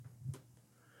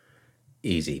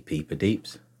Easy Peeper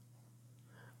Deeps,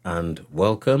 and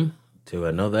welcome to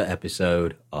another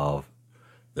episode of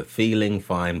the Feeling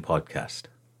Fine podcast.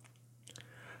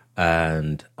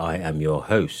 And I am your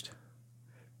host,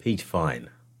 Pete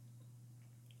Fine.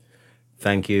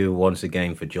 Thank you once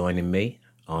again for joining me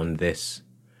on this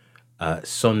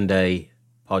Sunday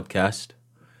podcast,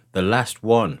 the last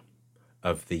one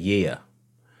of the year,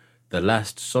 the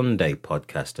last Sunday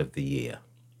podcast of the year.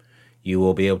 You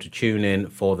will be able to tune in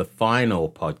for the final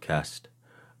podcast,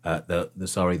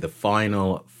 the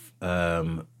final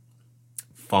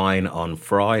Fine on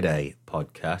Friday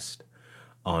podcast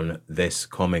on this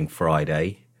coming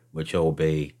Friday, which will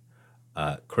be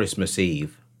Christmas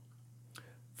Eve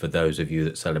for those of you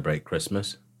that celebrate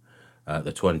Christmas,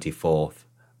 the 24th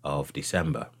of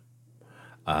December.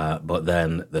 But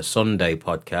then the Sunday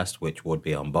podcast, which would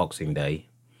be on Boxing Day,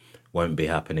 won't be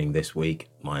happening this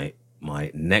week.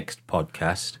 My next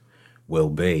podcast will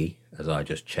be, as I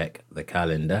just check the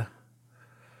calendar,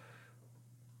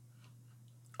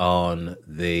 on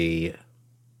the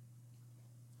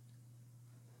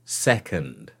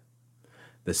 2nd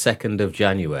of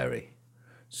January.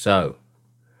 So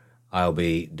I'll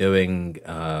be doing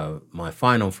my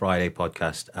final Friday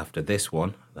podcast after this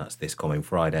one. That's this coming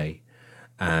Friday.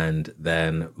 And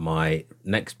then my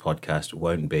next podcast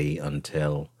won't be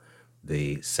until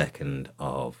the 2nd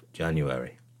of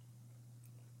January.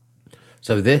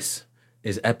 So this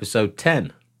is episode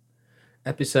 10.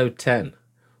 Episode 10.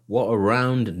 What a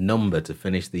round number to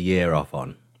finish the year off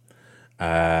on.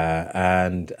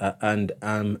 And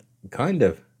I'm kind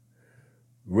of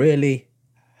really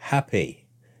happy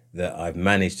that I've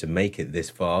managed to make it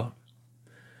this far.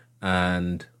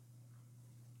 And,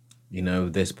 you know,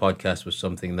 this podcast was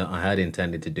something that I had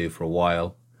intended to do for a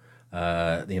while.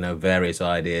 Various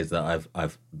ideas that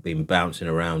I've been bouncing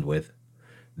around with.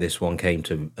 This one came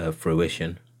to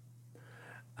fruition,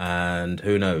 and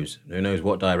who knows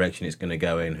what direction it's going to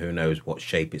go in, who knows what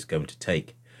shape it's going to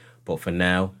take. But for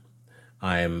now,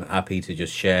 I am happy to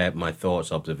just share my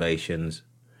thoughts, observations,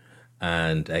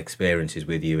 and experiences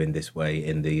with you in this way,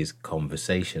 in these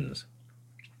conversations.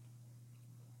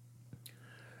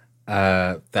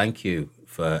 Thank you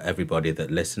for everybody that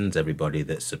listens, everybody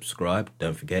that's subscribed.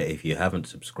 Don't forget, if you haven't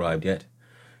subscribed yet,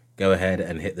 go ahead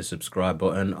and hit the subscribe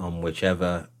button on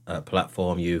whichever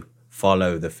platform you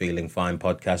follow the Feeling Fine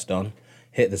podcast on.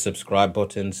 Hit the subscribe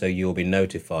button so you'll be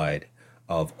notified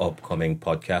of upcoming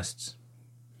podcasts.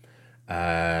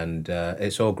 And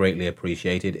it's all greatly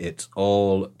appreciated. It's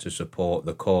all to support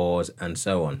the cause and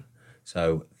so on.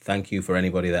 So thank you for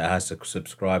anybody that has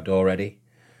subscribed already.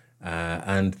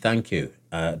 And thank you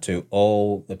to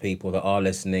all the people that are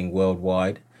listening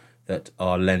worldwide, that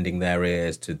are lending their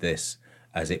ears to this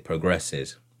as it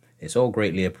progresses. It's all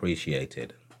greatly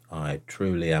appreciated. I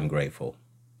truly am grateful.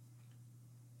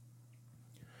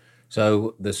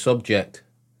 So the subject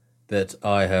that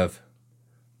I have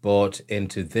brought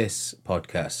into this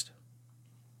podcast,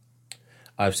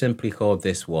 I've simply called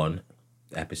this one,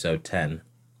 episode 10,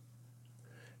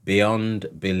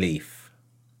 Beyond Belief.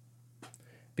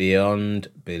 Beyond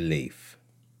belief.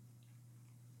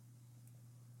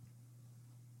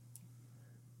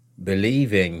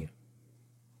 Believing.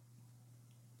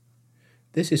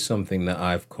 This is something that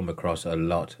I've come across a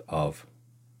lot of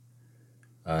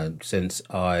since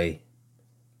I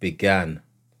began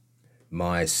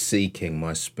my seeking,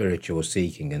 my spiritual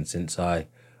seeking, and since I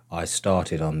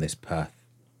started on this path.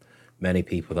 Many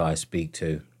people that I speak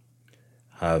to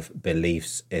have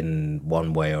beliefs in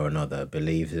one way or another,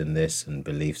 beliefs in this and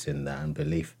beliefs in that, and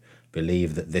believe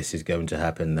that this is going to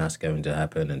happen, that's going to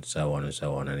happen, and so on and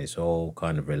so on. And it's all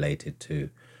kind of related to,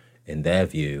 in their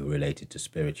view, related to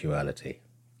spirituality.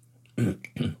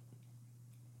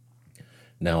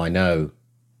 Now, I know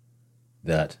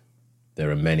that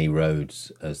there are many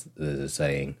roads, as there's a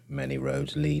saying, many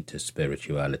roads lead to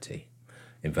spirituality.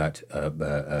 In fact,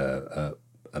 a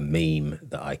meme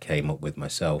that I came up with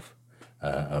myself,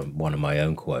 one of my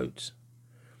own quotes: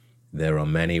 there are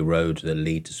many roads that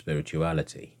lead to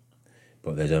spirituality,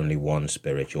 but there's only one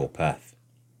spiritual path.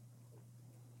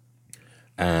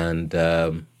 And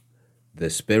the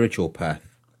spiritual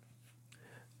path,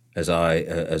 as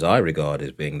I regard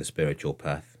as being the spiritual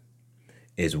path,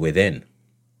 is within.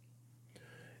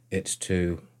 It's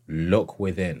to look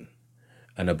within,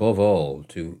 and above all,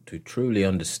 to truly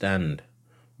understand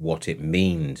what it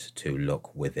means to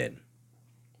look within.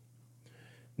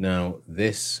 Now,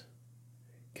 this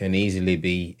can easily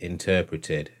be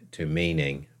interpreted to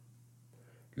meaning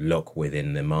look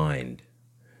within the mind.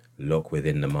 Look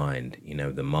within the mind, you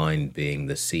know, the mind being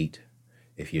the seat,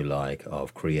 if you like,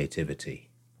 of creativity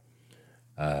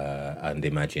and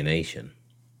imagination.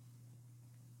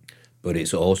 but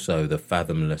it's also the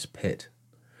fathomless pit,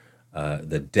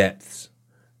 the depths,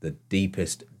 the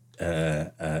deepest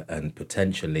and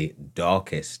potentially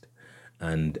darkest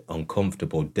and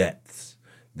uncomfortable depths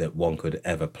that one could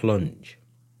ever plunge.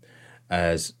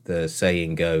 As the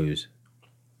saying goes,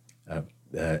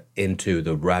 into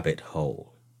the rabbit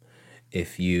hole.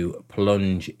 If you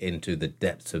plunge into the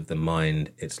depths of the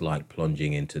mind, it's like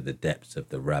plunging into the depths of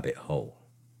the rabbit hole.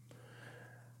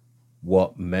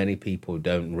 What many people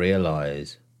don't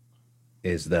realize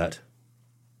is that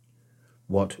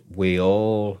what we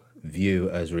all view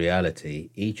as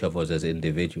reality, each of us as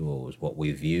individuals, what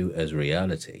we view as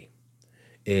reality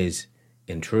is,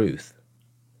 in truth,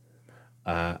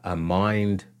 a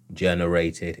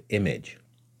mind-generated image.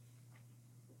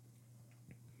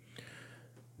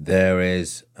 There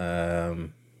is a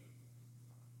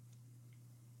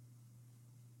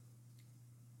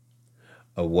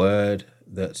word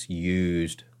that's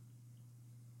used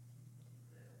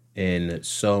in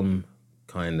some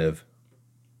kind of,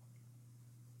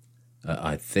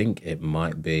 I think it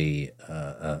might be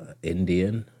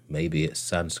Indian, maybe it's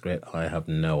Sanskrit, I have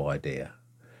no idea.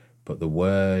 But the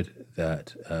word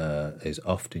that is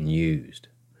often used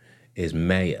is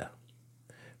maya.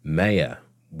 Maya,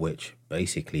 which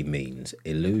basically means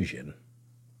illusion.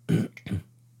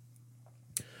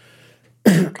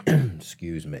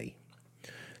 Excuse me.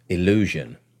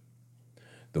 Illusion.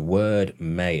 The word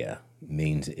maya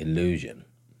means illusion.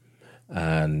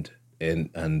 And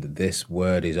this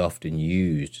word is often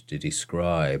used to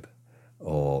describe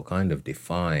or kind of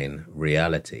define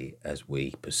reality as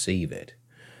we perceive it.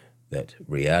 That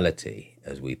reality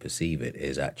as we perceive it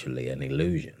is actually an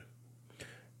illusion.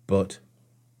 But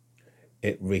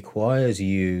it requires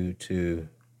you to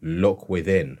look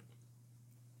within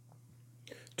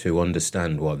to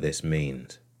understand what this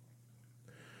means.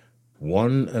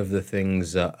 One of the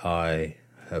things that I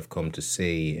have come to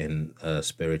see in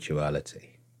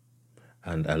spirituality,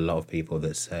 and a lot of people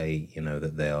that say,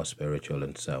 that they are spiritual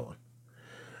and so on.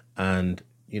 And,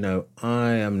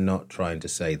 I am not trying to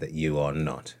say that you are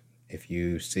not. If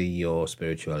you see your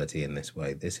spirituality in this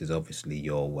way, this is obviously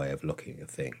your way of looking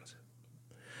at things.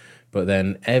 But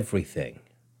then every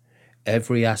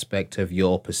aspect of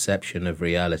your perception of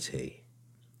reality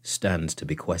stands to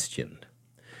be questioned.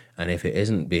 And if it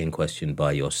isn't being questioned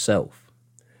by yourself,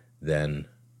 then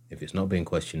if it's not being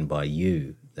questioned by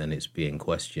you, then it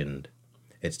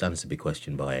stands to be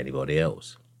questioned by anybody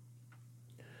else.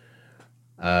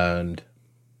 And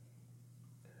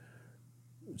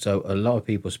so a lot of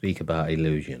people speak about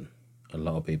illusion. A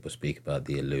lot of people speak about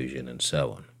the illusion and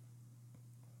so on.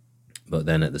 But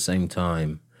then at the same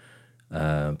time,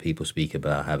 people speak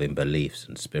about having beliefs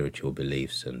and spiritual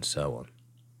beliefs and so on.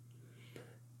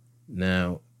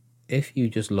 Now, if you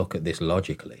just look at this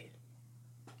logically,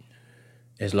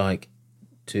 it's like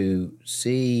to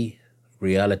see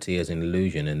reality as an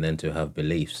illusion and then to have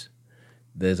beliefs.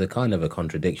 There's a kind of a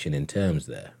contradiction in terms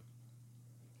there.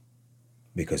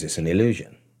 Because it's an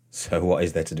illusion. So what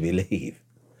is there to believe?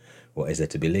 What is there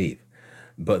to believe?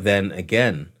 But then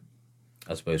again,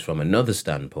 I suppose from another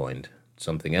standpoint,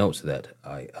 something else that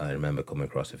I remember coming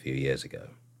across a few years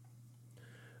ago,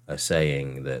 a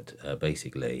saying that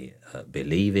basically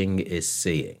believing is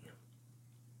seeing.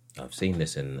 I've seen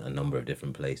this in a number of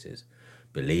different places.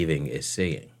 Believing is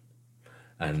seeing.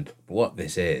 And what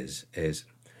this is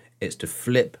it's to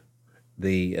flip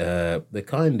the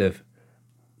kind of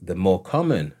the more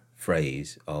common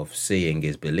phrase of seeing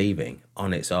is believing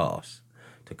on its arse,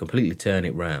 to completely turn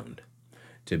it round,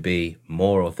 to be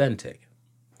more authentic.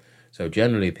 So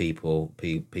generally people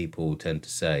tend to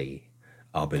say,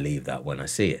 I'll believe that when I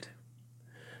see it.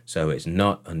 So it's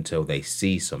not until they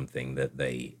see something that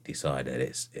they decide that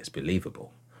it's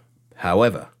believable.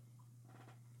 However,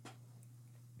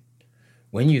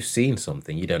 when you've seen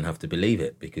something, you don't have to believe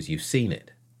it because you've seen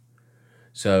it.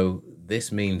 So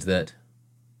this means that,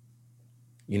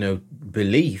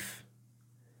 belief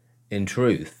in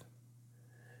truth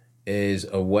is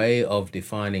a way of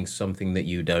defining something that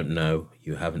you don't know,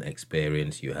 you haven't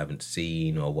experienced, you haven't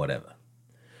seen, or whatever.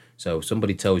 So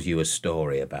somebody tells you a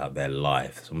story about their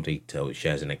life, somebody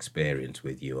shares an experience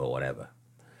with you or whatever.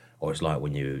 Or it's like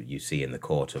when you see in the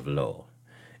court of law.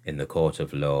 In the court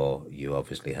of law, you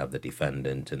obviously have the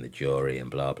defendant and the jury and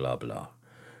blah, blah, blah.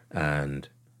 And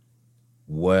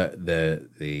what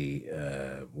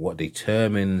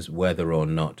determines whether or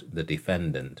not the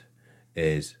defendant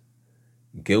is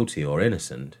guilty or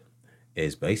innocent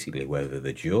is basically whether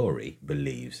the jury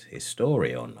believes his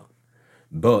story or not.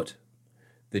 But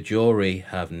the jury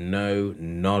have no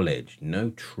knowledge, no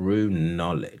true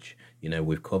knowledge.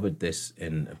 We've covered this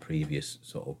in a previous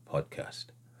sort of podcast,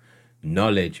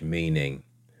 Knowledge meaning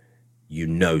you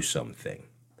know something.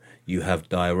 You have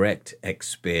direct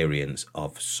experience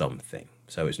of something.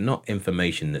 So it's not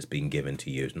information that's been given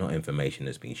to you. It's not information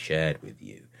that's been shared with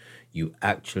you. You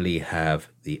actually have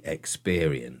the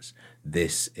experience.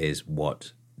 This is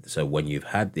what, so when you've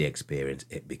had the experience,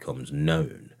 it becomes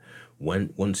known.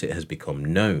 Once it has become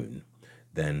known,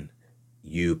 then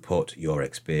you put your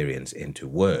experience into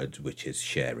words, which is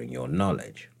sharing your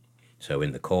knowledge. So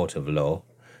in the court of law,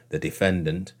 the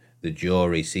defendant, the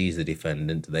jury sees the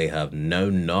defendant, they have no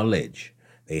knowledge,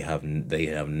 they have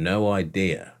no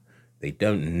idea, they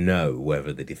don't know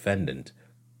whether the defendant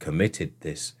committed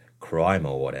this crime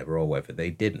or whatever, or whether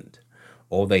they didn't.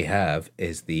 All they have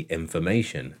is the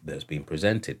information that's been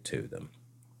presented to them.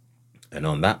 And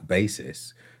on that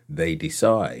basis, they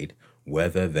decide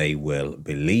whether they will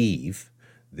believe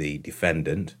the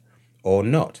defendant or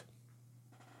not.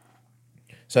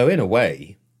 So in a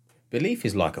way, belief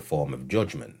is like a form of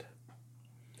judgment.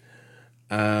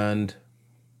 And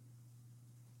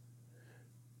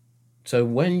so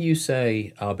when you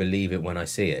say, I'll believe it when I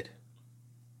see it,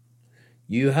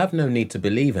 you have no need to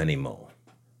believe anymore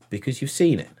because you've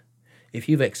seen it. If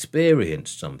you've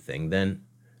experienced something, then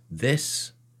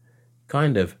this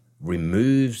kind of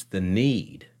removes the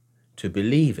need to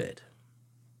believe it.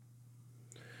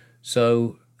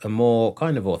 So a more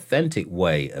kind of authentic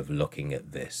way of looking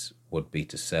at this would be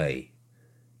to say,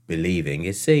 believing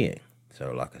is seeing.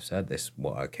 So like I said, this is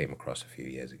what I came across a few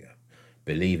years ago.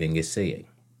 Believing is seeing.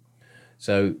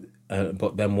 So,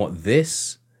 but then what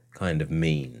this kind of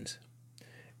means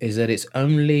is that it's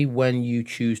only when you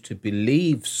choose to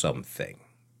believe something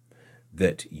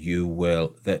that you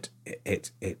will, that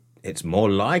it's more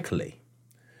likely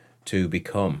to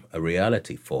become a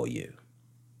reality for you.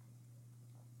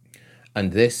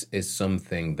 And this is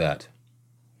something that,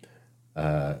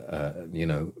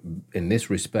 in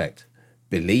this respect,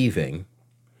 believing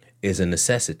is a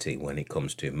necessity when it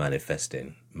comes to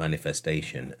manifestation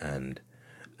and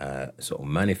sort of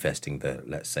manifesting the,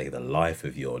 let's say, the life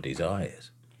of your desires.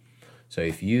 So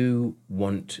if you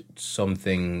want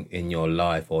something in your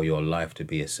life or your life to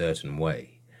be a certain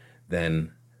way,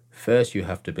 then first you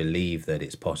have to believe that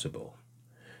it's possible.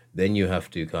 Then you have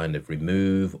to kind of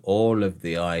remove all of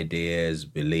the ideas,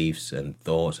 beliefs and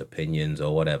thoughts, opinions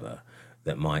or whatever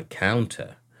that might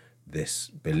counter this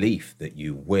belief that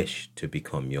you wish to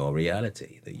become your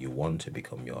reality, that you want to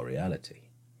become your reality.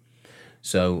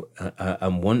 So,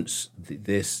 and once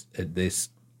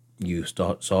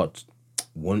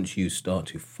once you start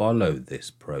to follow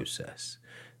this process,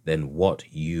 then what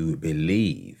you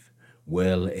believe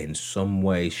will in some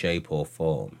way, shape or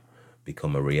form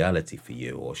become a reality for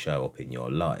you or show up in your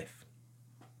life.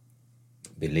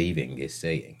 Believing is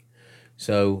seeing.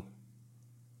 So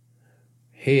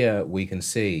here we can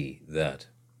see that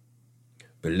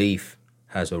belief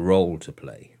has a role to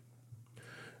play.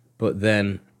 But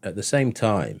then at the same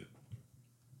time,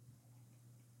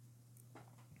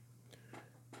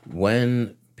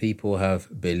 when people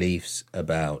have beliefs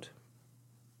about,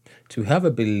 to have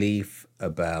a belief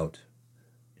about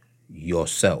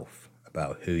yourself,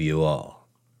 about who you are,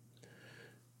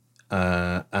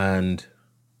 and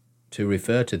to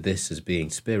refer to this as being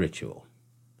spiritual,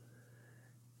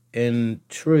 in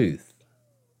truth,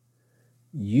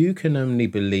 you can only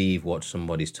believe what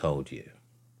somebody's told you.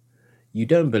 You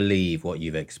don't believe what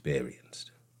you've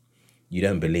experienced. You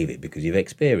don't believe it because you've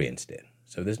experienced it.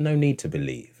 So there's no need to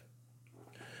believe.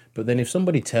 But then if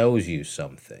somebody tells you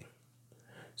something,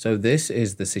 so this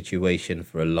is the situation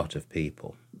for a lot of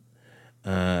people.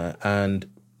 And,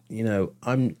 you know,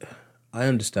 I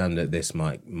understand that this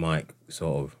might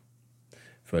sort of,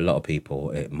 for a lot of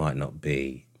people, it might not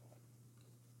be,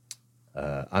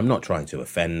 I'm not trying to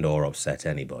offend or upset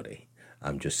anybody.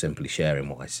 I'm just simply sharing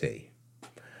what I see.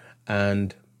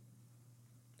 And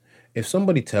if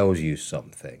somebody tells you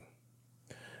something,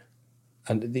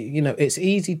 and it's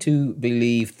easy to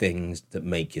believe things that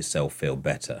make yourself feel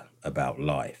better about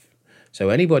life. So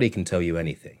anybody can tell you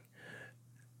anything.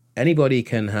 Anybody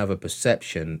can have a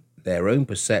perception, their own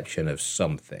perception of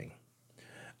something,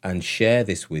 and share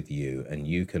this with you, and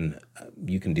you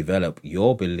can develop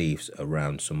your beliefs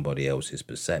around somebody else's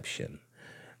perception,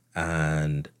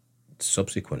 and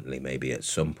subsequently, maybe at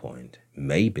some point,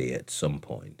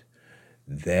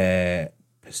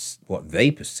 what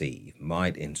they perceive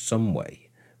might in some way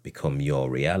become your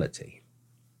reality.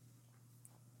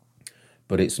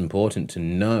 But it's important to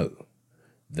know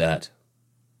that,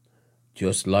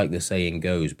 just like the saying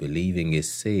goes, believing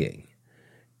is seeing.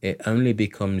 It only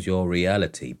becomes your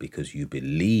reality because you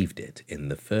believed it in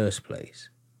the first place.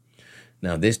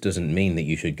 Now, this doesn't mean that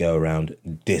you should go around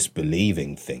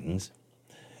disbelieving things.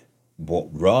 but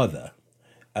rather,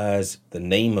 as the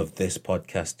name of this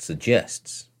podcast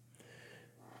suggests,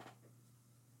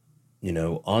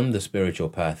 on the spiritual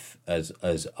path, as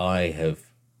I've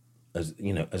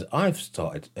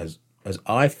started, as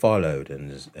I followed,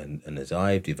 and as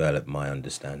I've developed my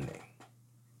understanding,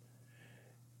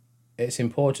 it's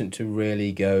important to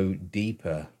really go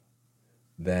deeper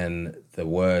than the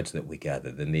words that we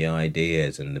gather, than the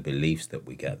ideas and the beliefs that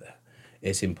we gather.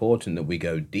 It's important that we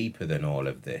go deeper than all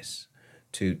of this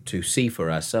to see for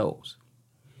ourselves.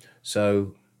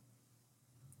 So,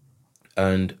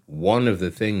 and one of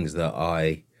the things that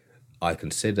I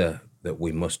consider that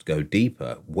we must go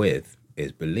deeper with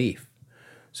is belief.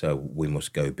 So we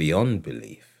must go beyond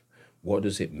belief. What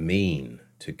does it mean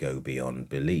to go beyond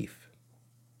belief?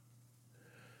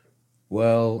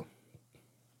 Well,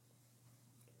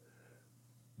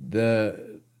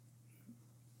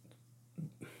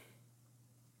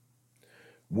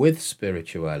 with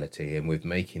spirituality and with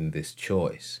making this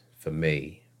choice, for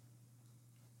me,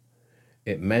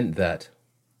 it meant that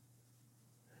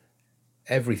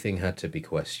everything had to be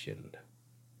questioned.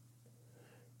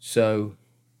 So,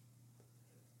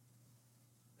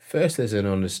 first there's an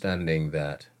understanding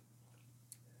that,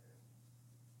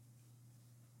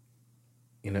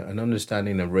 an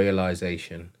understanding, a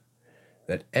realization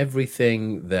that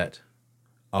everything that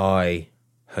I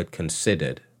had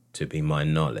considered to be my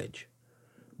knowledge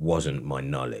wasn't my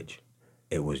knowledge.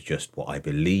 It was just what I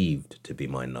believed to be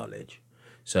my knowledge.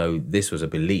 So this was a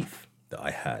belief that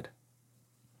I had.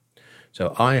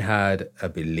 So I had a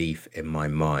belief in my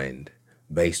mind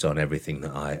based on everything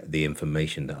the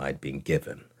information that I'd been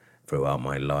given throughout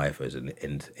my life as an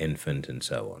infant and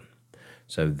so on.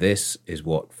 So this is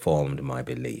what formed my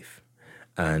belief.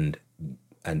 And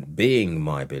being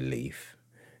my belief,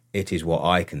 it is what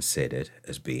I considered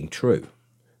as being true.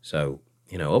 So,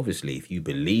 obviously, if you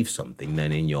believe something,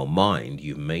 then in your mind,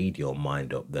 you've made your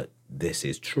mind up that this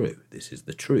is true. This is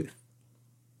the truth.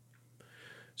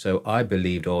 So I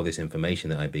believed all this information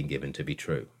that I'd been given to be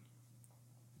true.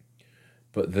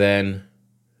 But then,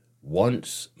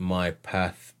 once my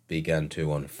path began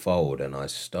to unfold and I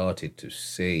started to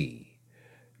see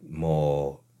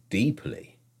more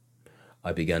deeply,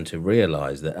 I began to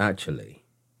realize that actually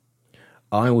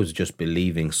I was just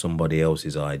believing somebody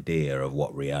else's idea of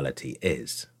what reality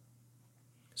is.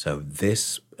 So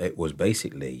it was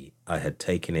basically, I had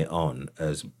taken it on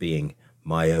as being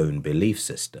my own belief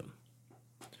system.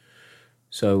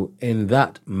 So in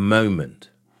that moment,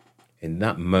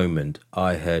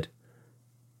 I had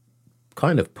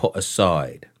kind of put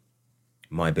aside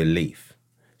my belief.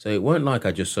 So it weren't like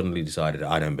I just suddenly decided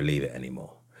I don't believe it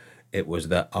anymore. It was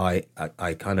that I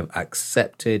kind of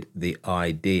accepted the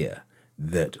idea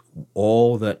that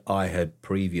all that I had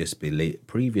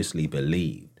previously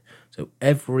believed, so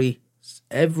every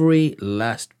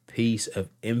last piece of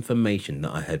information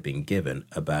that I had been given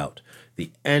about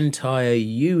the entire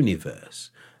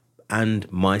universe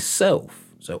and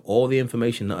myself, so all the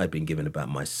information that I'd been given about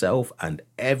myself and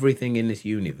everything in this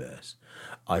universe,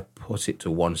 I put it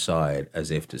to one side as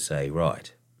if to say,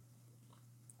 right,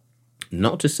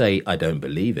 not to say I don't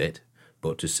believe it,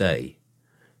 but to say,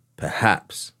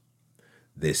 perhaps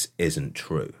this isn't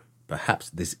true. Perhaps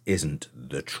this isn't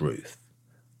the truth.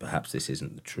 Perhaps this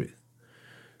isn't the truth.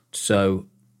 So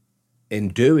in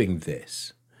doing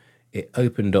this, it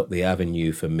opened up the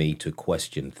avenue for me to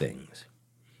question things.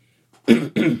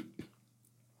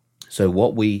 So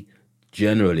what we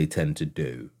generally tend to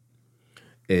do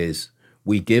is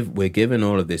we're given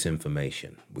all of this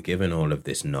information. We're given all of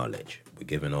this knowledge. We're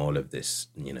given all of this,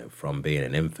 from being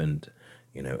an infant,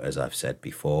 as I've said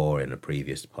before in a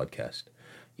previous podcast.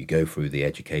 You go through the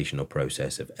educational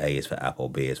process of A is for apple,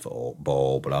 B is for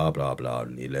ball, blah, blah, blah,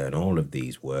 and you learn all of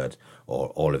these words or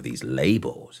all of these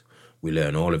labels. We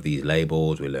learn all of these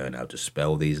labels, we learn how to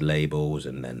spell these labels,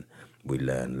 and then we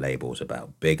learn labels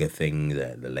about bigger things.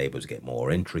 The labels get more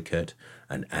intricate,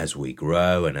 and as we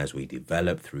grow and as we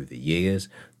develop through the years,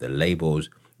 the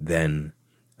labels then,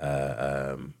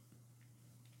 so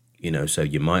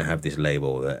you might have this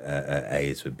label that A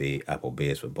is for B, apple, B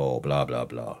is for ball, blah, blah,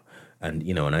 blah. And,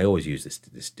 and I always use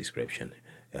this description.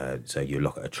 So you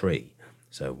look at a tree.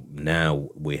 So now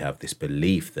we have this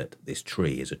belief that this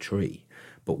tree is a tree.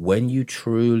 But when you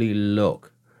truly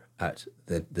look at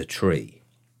the tree,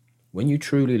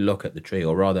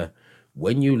 or rather,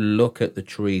 when you look at the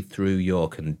tree through your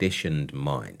conditioned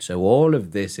mind, so all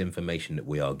of this information that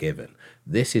we are given,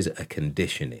 this is a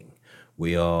conditioning.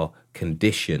 We are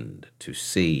conditioned to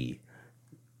see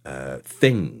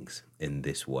things in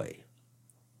this way.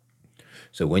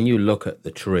 So when you look at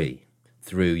the tree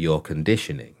through your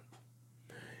conditioning,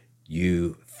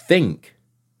 you think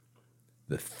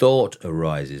The thought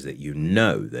arises that you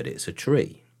know that it's a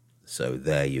tree. So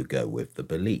there you go with the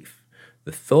belief.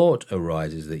 The thought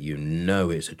arises that you know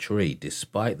it's a tree,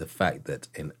 despite the fact that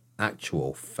in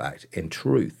actual fact, in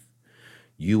truth,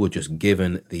 you were just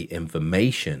given the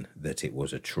information that it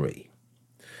was a tree.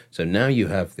 So now you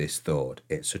have this thought,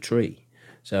 it's a tree.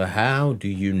 So how do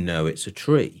you know it's a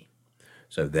tree?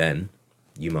 So then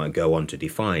you might go on to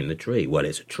define the tree. Well,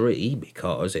 it's a tree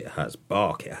because it has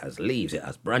bark, it has leaves, it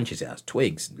has branches, it has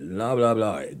twigs, blah, blah,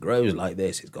 blah. It grows like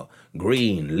this. It's got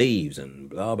green leaves and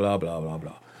blah, blah, blah, blah,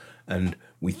 blah. And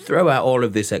we throw out all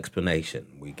of this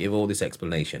explanation. We give all this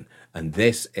explanation. And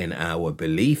this in our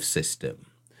belief system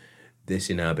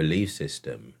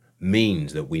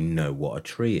means that we know what a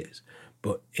tree is.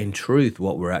 But in truth,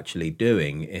 what we're actually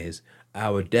doing is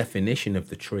our definition of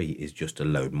the tree is just to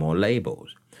load more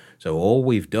labels. So all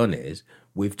we've done is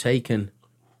we've taken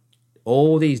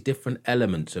all these different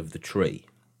elements of the tree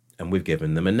and we've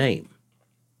given them a name.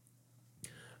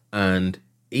 And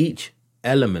each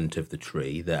element of the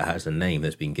tree that has a name,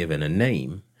 that's been given a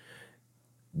name,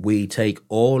 we take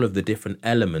all of the different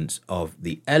elements of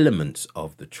the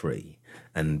tree,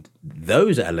 and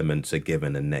those elements are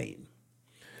given a name.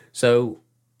 So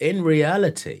in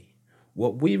reality,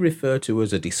 what we refer to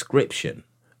as a description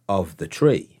of the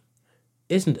tree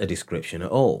isn't a description at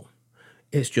all.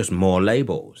 It's just more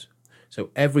labels. So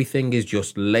everything is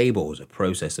just labels, a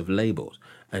process of labels.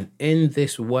 And in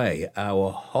this way,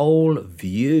 our whole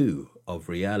view of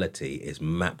reality is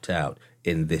mapped out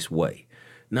in this way.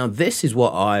 Now, this is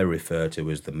what I refer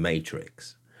to as the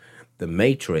matrix. The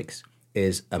matrix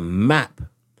is a map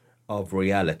of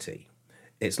reality.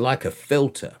 It's like a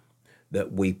filter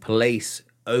that we place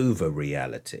over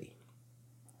reality.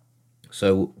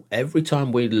 So every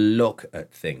time we look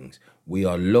at things, we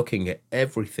are looking at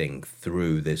everything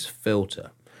through this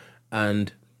filter.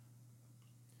 And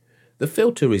the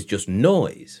filter is just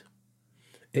noise.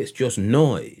 It's just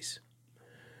noise.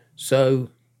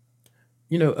 So,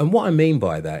 and what I mean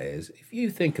by that is, if you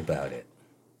think about it,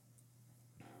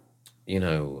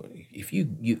 if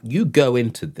you go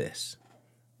into this,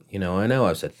 I know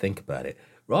I've said think about it.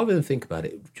 Rather than think about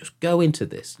it, just go into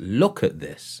this, look at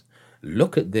this,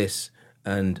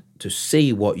 and to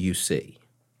see what you see.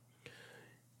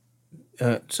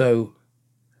 So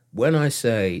when I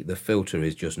say the filter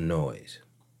is just noise,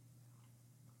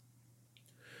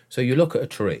 so you look at a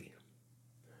tree,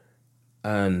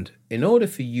 and in order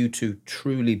for you to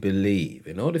truly believe,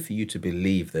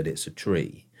 that it's a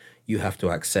tree, you have to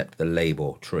accept the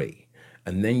label tree.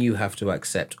 And then you have to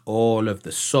accept all of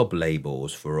the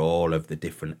sub-labels for all of the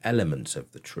different elements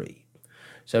of the tree.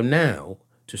 So now,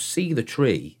 to see the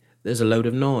tree, there's a load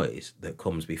of noise that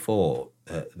comes before,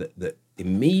 that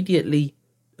immediately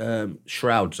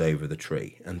shrouds over the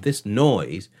tree. And this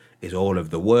noise is all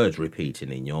of the words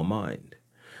repeating in your mind.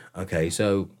 Okay,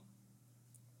 so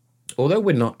although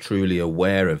we're not truly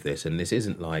aware of this, and this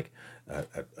isn't like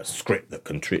a script that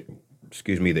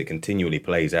continually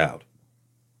plays out,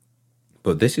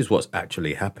 but this is what's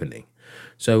actually happening.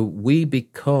 So we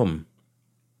become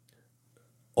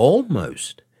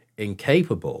almost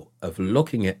incapable of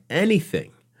looking at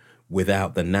anything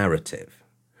without the narrative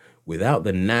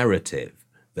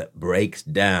that breaks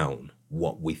down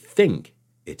what we think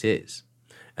it is.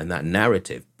 And that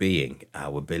narrative being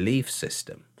our belief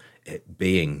system, it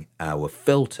being our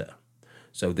filter.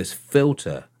 So this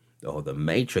filter, or the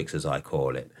matrix as I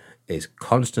call it, is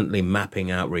constantly mapping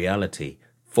out reality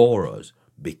for us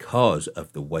because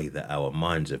of the way that our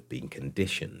minds have been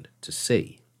conditioned to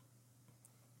see.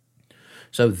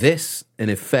 So this, in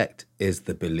effect, is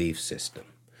the belief system.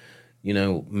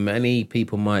 Many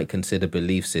people might consider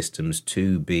belief systems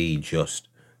to be just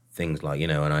things like,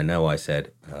 and I know I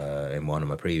said in one of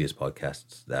my previous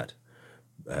podcasts that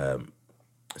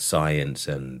science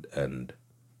and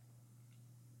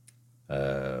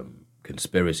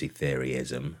conspiracy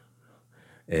theoryism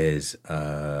is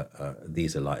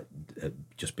these are like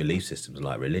just belief systems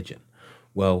like religion.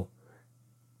 Well,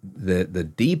 the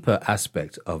deeper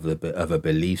aspect of a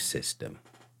belief system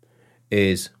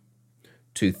is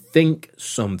to think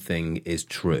something is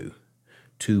true,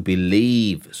 to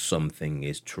believe something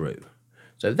is true.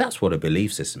 So that's what a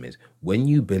belief system is. When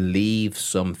you believe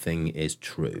something is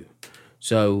true.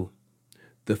 So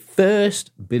the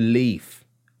first belief,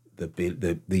 the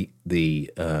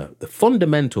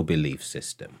fundamental belief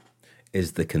system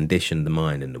is the conditioned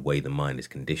mind and the way the mind is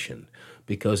conditioned.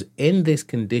 Because in this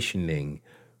conditioning,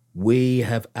 we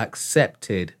have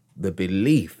accepted the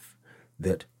belief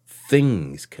that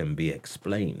things can be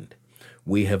explained.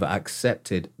 We have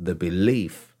accepted the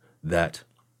belief that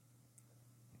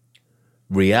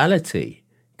reality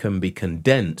can be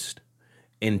condensed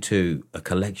into a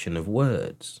collection of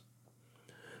words.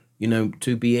 You know,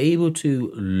 to be able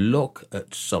to look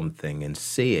at something and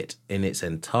see it in its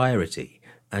entirety,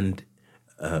 and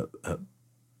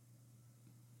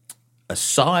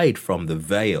aside from the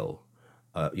veil,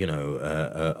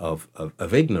 of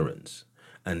ignorance,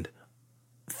 and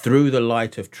through the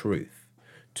light of truth,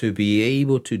 to be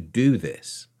able to do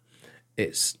this,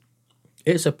 it's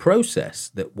a process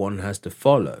that one has to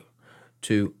follow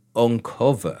to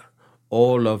uncover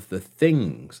all of the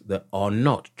things that are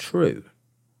not true.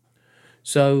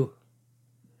 So,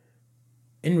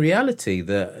 in reality,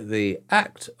 the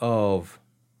act of,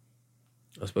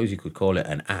 I suppose you could call it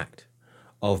an act,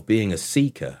 of being a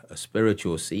seeker, a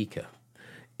spiritual seeker,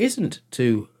 isn't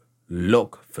to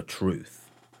look for truth.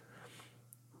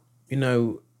 You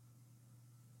know,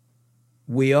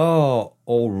 we are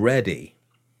already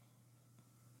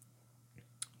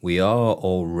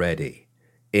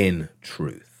in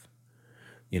truth.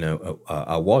 You know,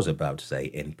 I was about to say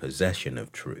in possession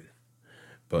of truth,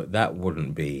 but that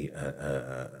wouldn't be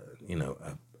a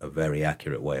very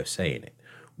accurate way of saying it.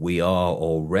 We are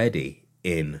already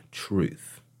in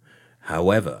truth.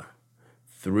 However,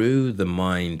 through the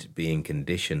mind being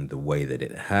conditioned the way that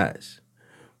it has,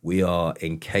 we are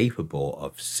incapable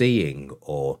of seeing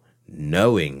or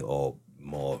knowing, or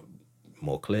more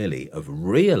clearly, of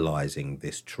realizing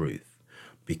this truth,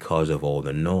 because of all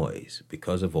the noise,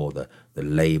 because of all the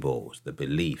labels, the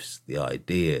beliefs, the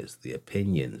ideas, the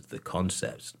opinions, the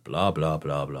concepts, blah, blah,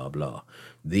 blah, blah, blah.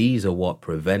 These are what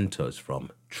prevent us from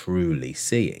truly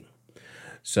seeing.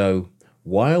 So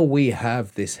while we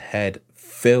have this head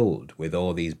filled with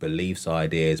all these beliefs,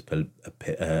 ideas,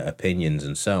 opinions,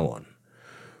 and so on,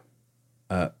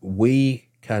 we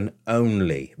can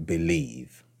only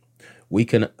believe. We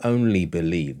can only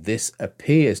believe. This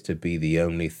appears to be the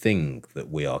only thing that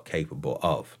we are capable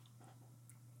of.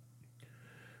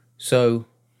 So,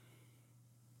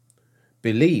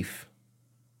 belief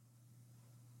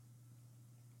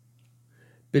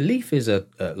is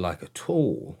like a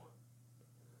tool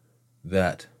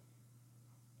that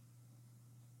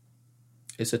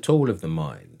it's a tool of the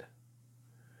mind.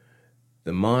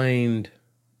 The mind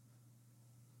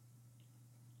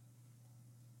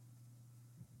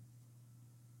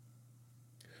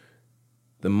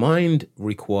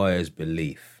requires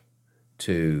belief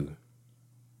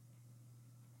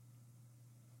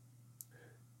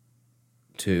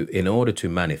in order to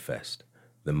manifest.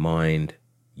 The mind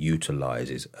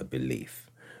utilizes a belief,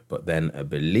 but then a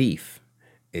belief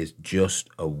is just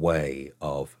a way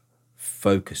of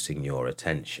focusing your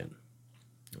attention.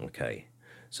 Okay,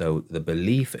 so the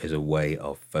belief is a way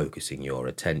of focusing your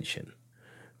attention,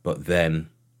 but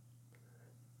then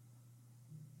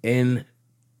in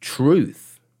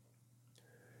truth,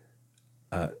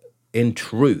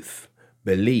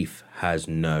 belief has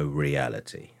no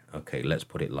reality. Okay, let's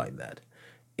put it like that.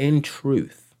 In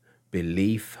truth,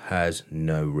 belief has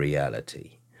no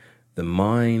reality. The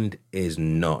mind is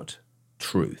not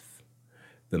truth.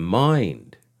 The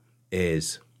mind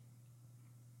is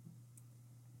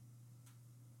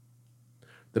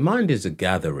a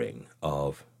gathering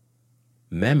of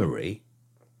memory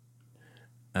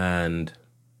and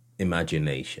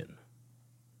imagination.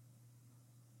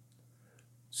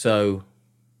 So,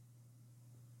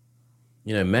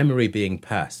 you know, memory being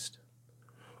past,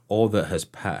 all that has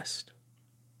passed,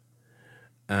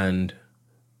 and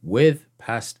with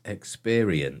past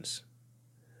experience,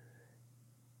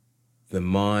 the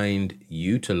mind,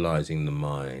 utilizing the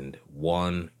mind,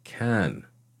 one can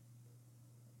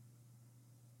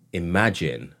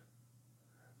imagine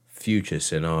future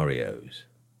scenarios.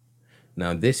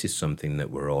 Now, this is something that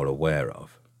we're all aware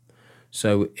of.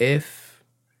 So if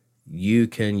you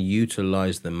can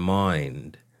utilize the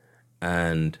mind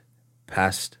and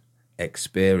past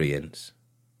experience,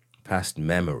 past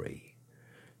memory,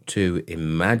 to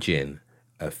imagine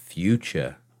a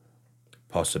future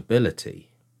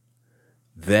possibility,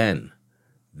 then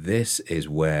this is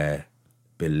where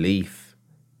belief,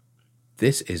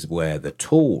 this is where the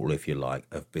tool, if you like,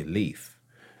 of belief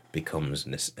becomes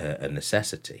a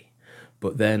necessity.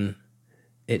 But then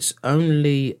it's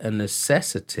only a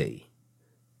necessity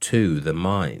to the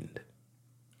mind.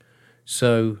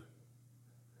 So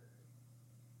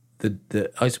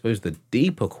I suppose the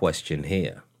deeper question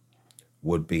here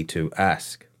would be to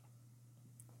ask,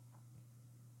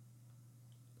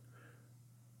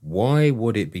 why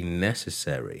would it be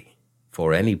necessary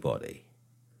for anybody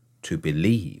to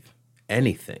believe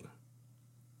anything?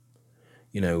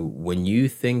 You know, when you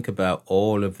think about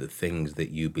all of the things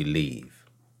that you believe,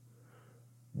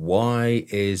 why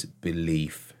is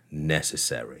belief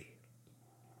necessary?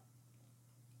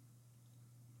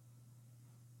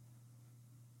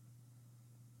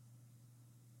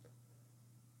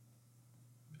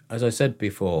 as I said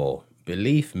before,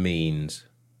 belief means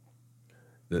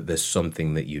that there's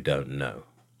something that you don't know.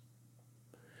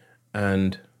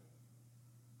 And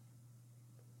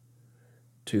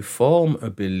to form a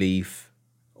belief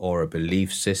or a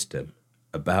belief system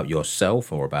about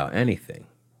yourself or about anything.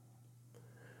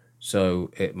 So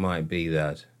it might be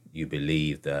that you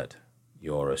believe that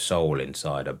you're a soul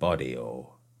inside a body,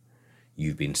 or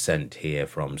you've been sent here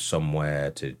from somewhere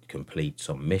to complete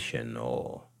some mission,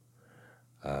 or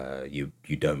you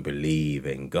don't believe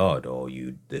in God, or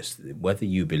whether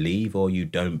you believe or you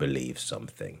don't believe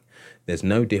something, there's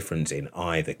no difference in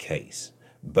either case.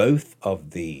 Both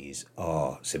of these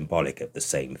are symbolic of the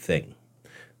same thing,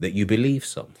 that you believe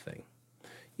something.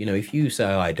 You know, if you say,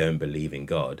 I don't believe in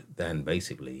God, then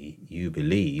basically you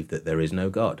believe that there is no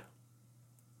God.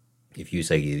 If you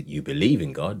say you believe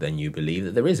in God, then you believe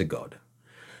that there is a God.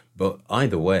 But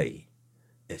either way,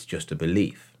 it's just a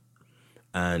belief.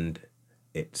 And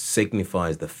it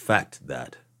signifies the fact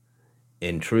that,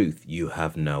 in truth, you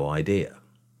have no idea.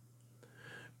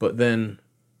 But then,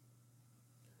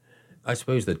 I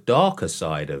suppose the darker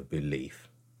side of belief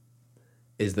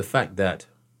is the fact that,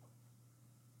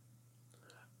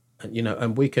 you know,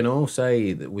 and we can all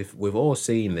say that we've all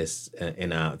seen this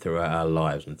throughout our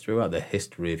lives and throughout the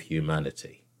history of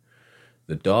humanity.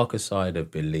 The darker side of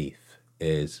belief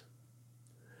is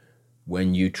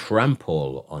when you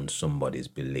trample on somebody's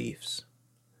beliefs.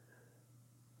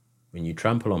 When you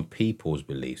trample on people's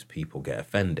beliefs, people get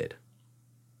offended.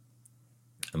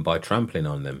 And by trampling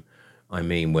on them, I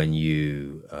mean when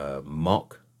you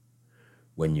mock,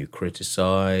 when you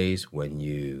criticize, when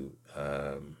you...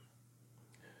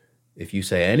 if you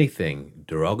say anything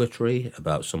derogatory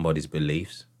about somebody's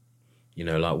beliefs, you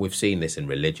know, like we've seen this in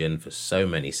religion for so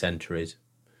many centuries,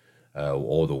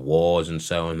 all the wars and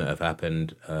so on that have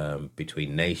happened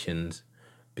between nations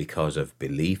because of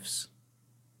beliefs.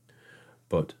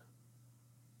 But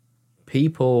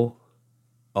people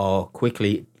are quick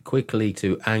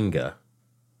to anger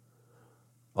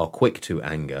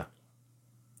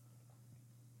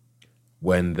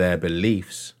when their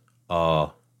beliefs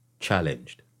are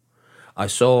challenged. I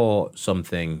saw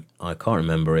something, I can't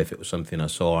remember if it was something I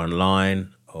saw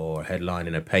online or a headline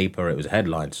in a paper. It was a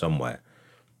headline somewhere.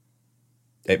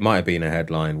 It might have been a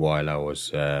headline while I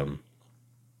was on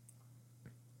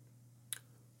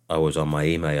my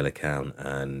email account,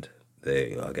 and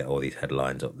I get all these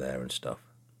headlines up there and stuff.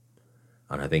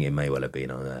 And I think it may well have been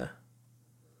on there.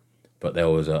 But there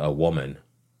was a woman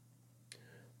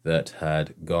that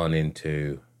had gone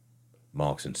into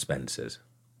Marks and Spencer's.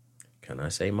 Can I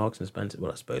say Marks and Spencer?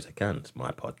 Well, I suppose I can. It's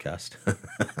my podcast.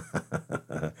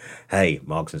 Hey,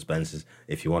 Marks and Spencer's,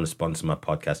 if you want to sponsor my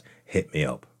podcast, hit me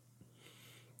up.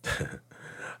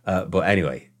 But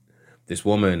anyway, this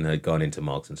woman had gone into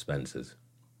Marks and Spencer's,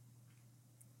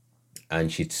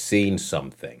 and she'd seen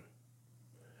something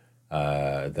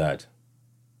that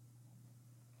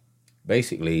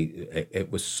basically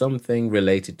it was something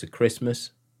related to Christmas,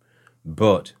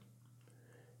 but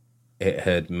it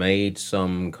had made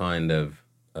some kind of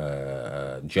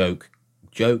joke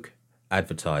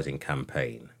advertising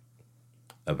campaign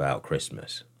about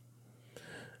Christmas.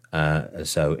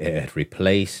 So it had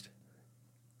replaced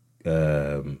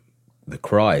the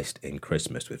Christ in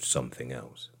Christmas with something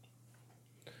else.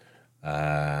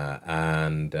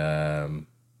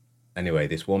 Anyway,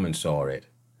 this woman saw it,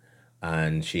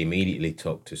 and she immediately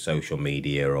took to social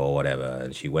media or whatever,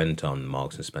 and she went on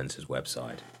Marks and Spencer's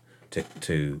website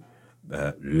to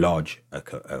lodge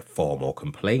a formal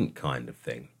complaint kind of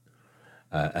thing,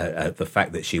 the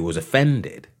fact that she was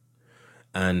offended.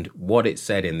 And what it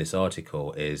said in this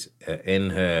article is,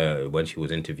 when she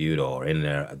was interviewed, or in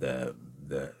the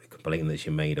complaint that she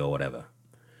made or whatever,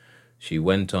 she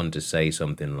went on to say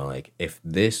something like, if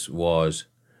this was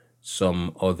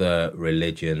some other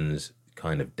religion's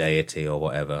kind of deity or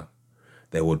whatever,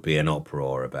 there would be an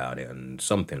uproar about it, and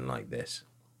something like this.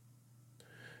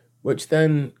 Which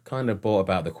then kind of brought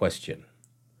about the question,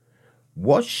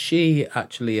 was she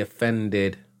actually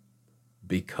offended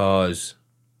because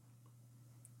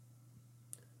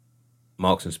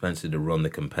Marks and Spencer to run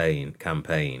the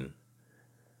campaign,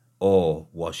 or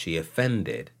was she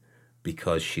offended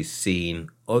because she's seen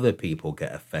other people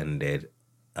get offended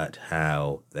at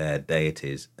how their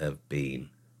deities have been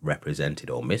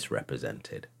represented or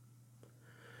misrepresented?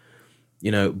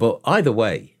 You know, but either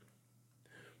way,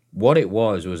 what it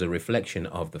was a reflection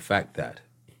of the fact that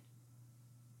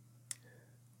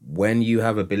when you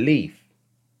have a belief,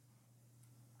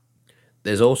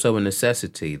 there's also a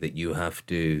necessity that you have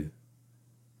to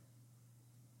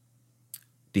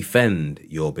defend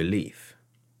your belief.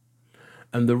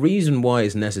 And the reason why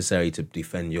it's necessary to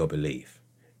defend your belief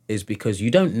is because you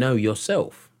don't know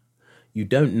yourself. You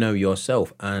don't know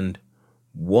yourself. And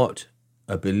what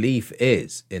a belief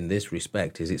is in this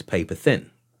respect is it's paper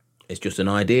thin. It's just an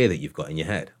idea that you've got in your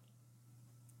head.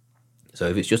 So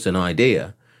if it's just an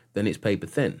idea, then it's paper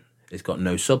thin. It's got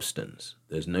no substance.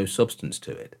 There's no substance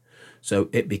to it. So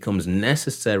it becomes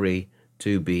necessary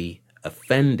to be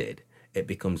offended. It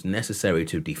becomes necessary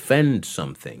to defend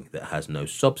something that has no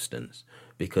substance,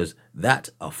 because that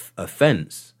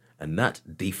offense and that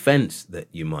defense that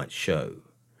you might show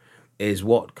is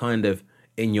what kind of,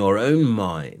 in your own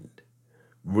mind,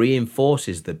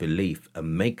 reinforces the belief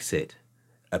and makes it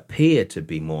appear to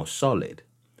be more solid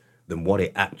than what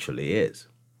it actually is.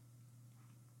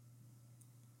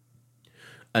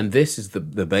 And this is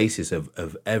the basis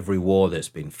of every war that's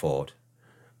been fought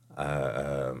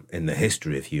in the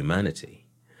history of humanity.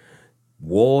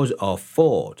 Wars are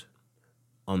fought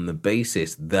on the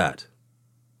basis that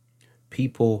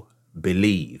people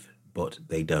believe, but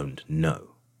they don't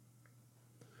know.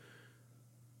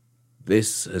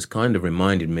 This has kind of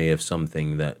reminded me of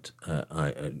something that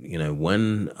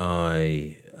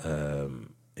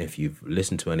if you've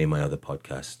listened to any of my other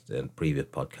podcasts and previous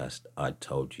podcasts, I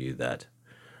told you that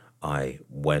I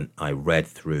read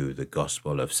through the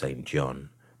Gospel of St. John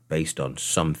based on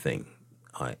something.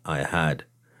 I had,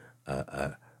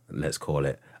 let's call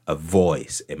it, a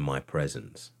voice in my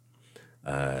presence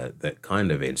that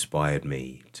kind of inspired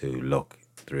me to look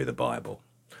through the Bible.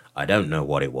 I don't know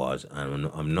what it was,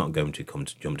 and I'm not going to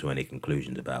jump to any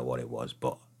conclusions about what it was,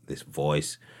 but this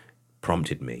voice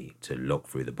prompted me to look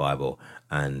through the Bible,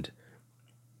 and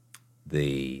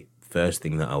the first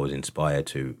thing that I was inspired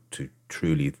to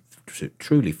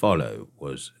truly follow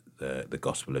was the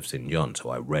Gospel of St. John. So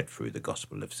I read through the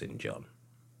Gospel of St. John.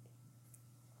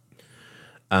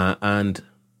 And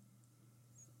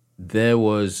there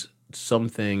was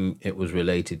something, it was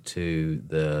related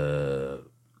to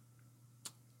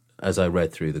as I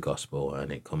read through the Gospel,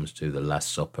 and it comes to the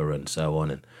Last Supper and so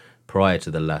on, and prior to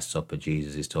the Last Supper,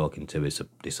 Jesus is talking to his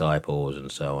disciples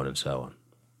and so on and so on.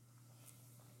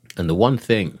 And the one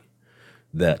thing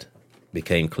that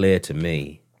became clear to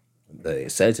me that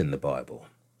it says in the Bible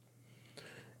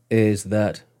is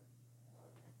that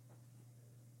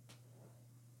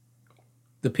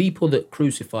the people that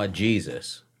crucified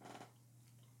Jesus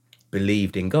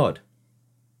believed in God.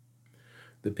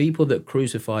 The people that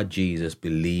crucified Jesus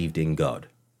believed in God.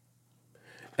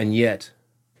 And yet,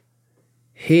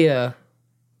 here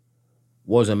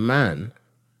was a man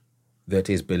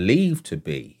that is believed to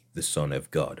be the Son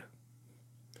of God.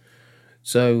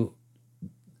 So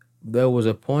there was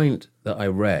a point that I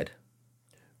read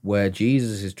where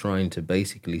Jesus is trying to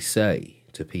basically say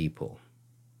to people,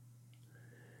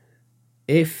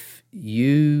 if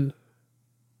you,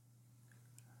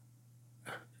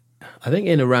 I think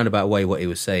in a roundabout way what he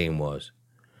was saying was,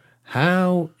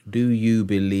 how do you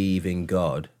believe in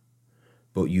God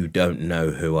but you don't know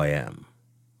who I am?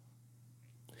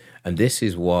 And this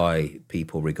is why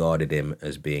people regarded him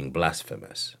as being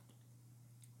blasphemous.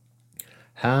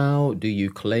 How do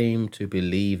you claim to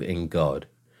believe in God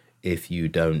if you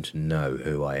don't know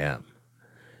who I am?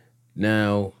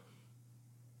 Now,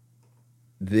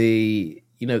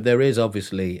 there is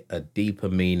obviously a deeper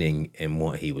meaning in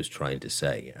what he was trying to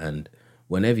say. And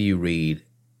whenever you read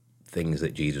things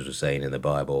that Jesus was saying in the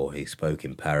Bible, he spoke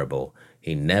in parable.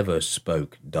 He never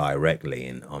spoke directly,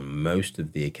 and on most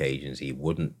of the occasions he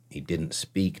didn't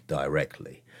speak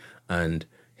directly. And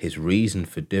his reason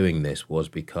for doing this was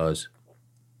because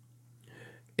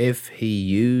if he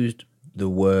used the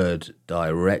word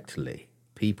directly,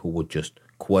 people would just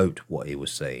quote what he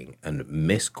was saying and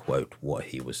misquote what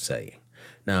he was saying.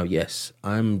 Now, yes,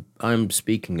 I'm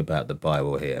speaking about the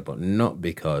Bible here, but not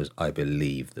because I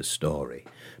believe the story.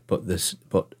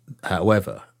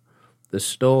 However, the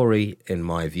story, in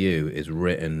my view, is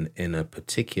written in a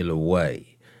particular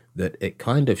way that it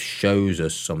kind of shows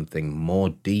us something more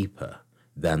deeper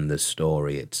than the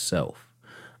story itself.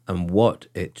 And what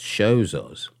it shows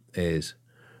us is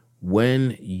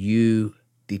when you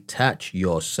detach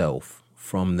yourself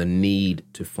from the need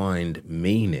to find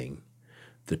meaning,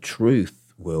 the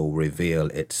truth will reveal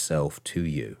itself to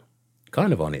you,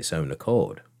 kind of on its own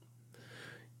accord.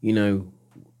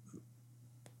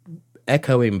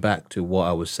 Echoing back to what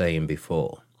I was saying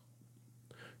before,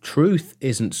 truth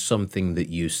isn't something that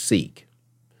you seek.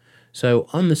 So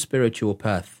on the spiritual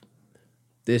path,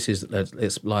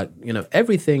 it's like,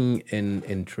 everything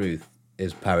in truth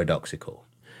is paradoxical.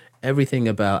 Everything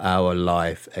about our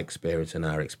life experience and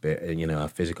our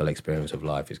physical experience of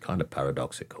life is kind of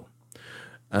paradoxical.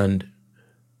 And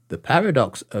the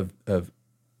paradox of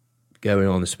going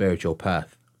on the spiritual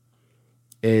path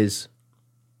is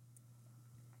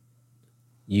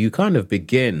you kind of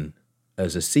begin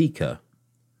as a seeker,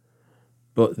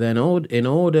 but then in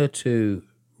order to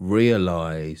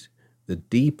realize the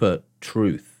deeper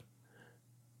truth,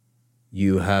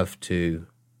 you have to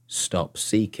stop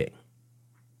seeking.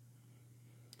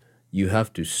 You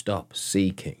have to stop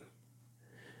seeking.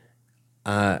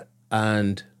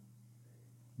 And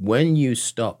when you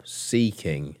stop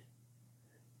seeking,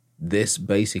 this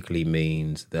basically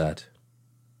means that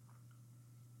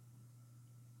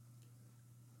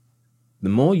the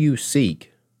more you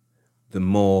seek, the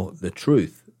more the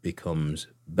truth becomes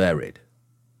buried.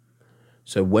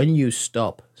 So when you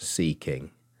stop seeking,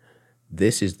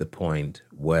 this is the point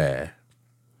where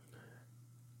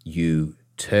you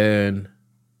turn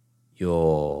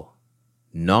your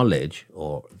knowledge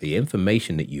or the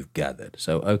information that you've gathered.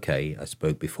 So, okay, I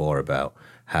spoke before about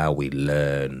how we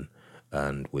learn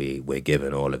and we're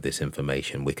given all of this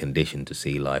information. We're conditioned to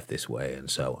see life this way and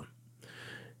so on.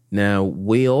 Now,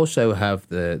 we also have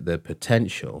the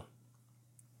potential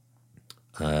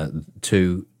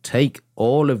to take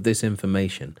all of this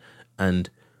information and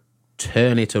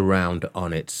turn it around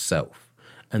on itself.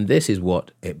 And this is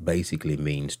what it basically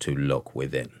means to look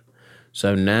within.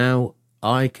 So now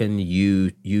I can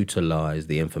utilize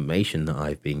the information that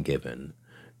I've been given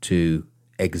to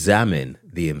examine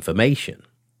the information.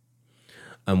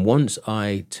 And once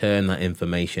I turn that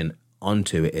information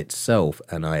onto it itself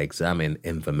and I examine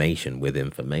information with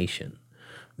information,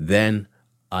 then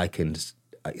I can,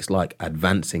 it's like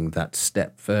advancing that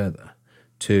step further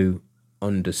to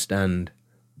understand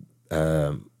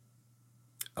on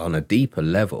a deeper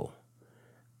level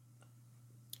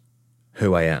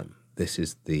who I am. This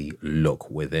is the look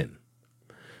within.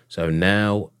 So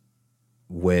now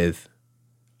with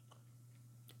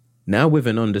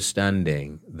an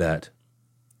understanding that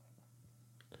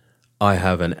I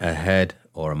have a head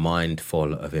or a mind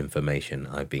full of information,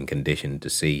 I've been conditioned to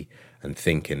see and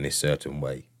think in this certain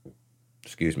way.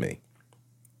 Excuse me.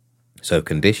 So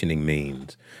conditioning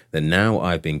means that now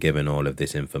I've been given all of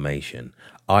this information,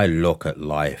 I look at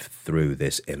life through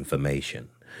this information.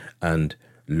 And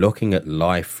looking at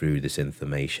life through this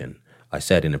information, I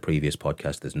said in a previous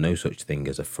podcast, there's no such thing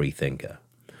as a free thinker,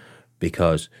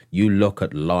 because you look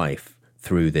at life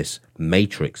through this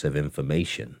matrix of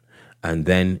information, and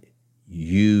then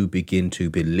you begin to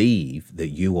believe that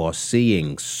you are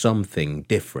seeing something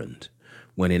different,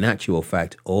 when in actual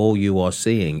fact, all you are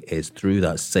seeing is through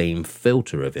that same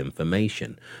filter of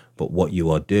information. But what you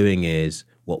are doing is,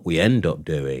 what we end up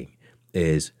doing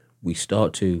is we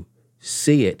start to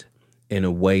see it in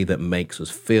a way that makes us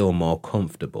feel more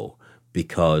comfortable,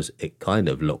 because it kind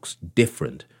of looks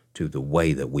different to the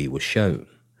way that we were shown.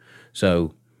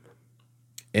 So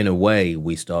in a way,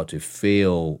 we start to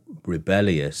feel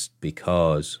rebellious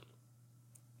because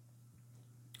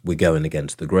we're going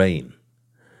against the grain.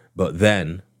 But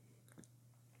then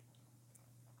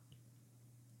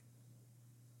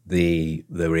the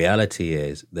reality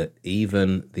is that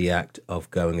even the act of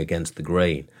going against the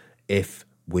grain, if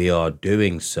we are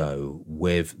doing so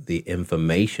with the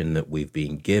information that we've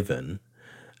been given,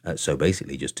 so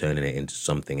basically just turning it into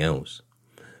something else,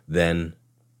 then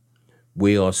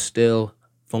we are still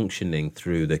functioning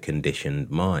through the conditioned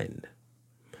mind.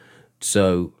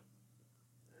 So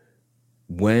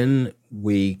when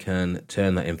we can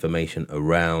turn that information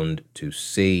around to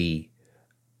see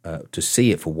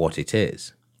it for what it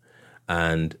is,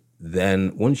 and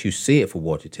then once you see it for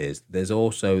what it is, this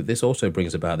also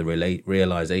brings about the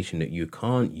realization that you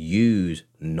can't use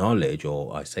knowledge,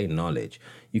 or I say knowledge,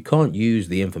 you can't use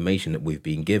the information that we've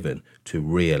been given to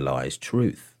realize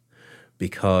truth.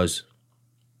 Because,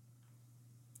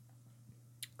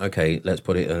 okay, let's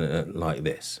put it like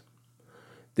this.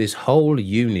 This whole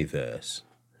universe,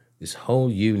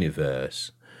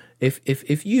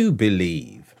 if you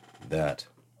believe that,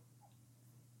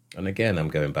 and again, I'm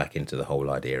going back into the whole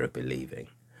idea of believing.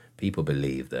 People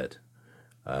believe that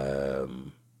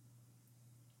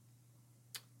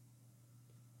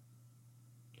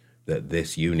that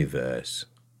this universe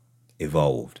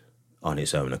evolved on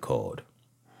its own accord.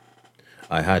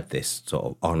 I had this sort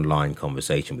of online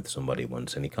conversation with somebody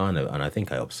once, and and I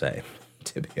think I upset him,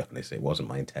 to be honest. It wasn't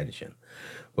my intention.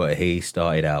 But he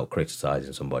started out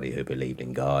criticizing somebody who believed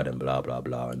in God and blah, blah,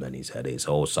 blah. And then he said, it's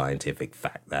all scientific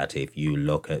fact that if you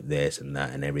look at this and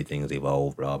that and everything's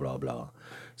evolved, blah, blah, blah.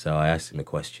 So I asked him a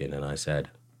question and I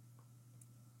said,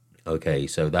 okay,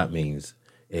 so that means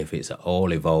if it's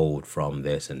all evolved from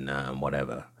this and that and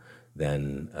whatever,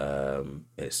 then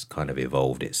it's kind of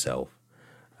evolved itself.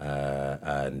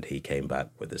 And he came back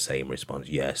with the same response.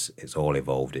 Yes, it's all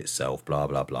evolved itself, blah,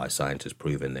 blah, blah. Science has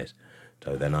proven this.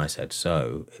 So then I said,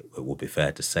 so it would be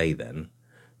fair to say then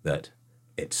that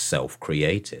it's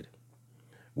self-created,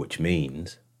 which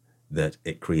means that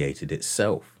it created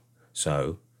itself.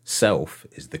 So self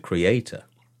is the creator.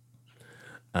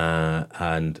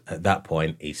 And at that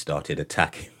point, he started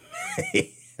attacking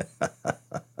me.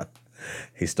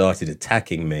 He started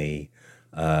attacking me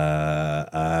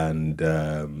and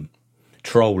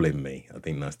trolling me. I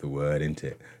think that's the word, isn't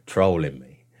it? Trolling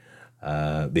me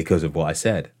because of what I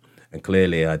said. And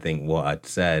clearly, I think what I'd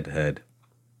said had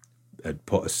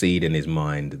put a seed in his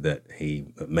mind that he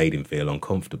made him feel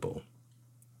uncomfortable.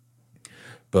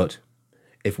 But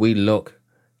if we look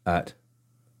at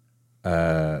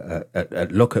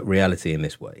reality in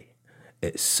this way,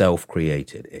 it's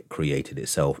self-created. It created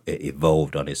itself. It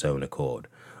evolved on its own accord.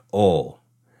 Or,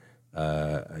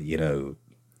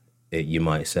 you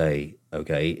might say,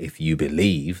 okay, if you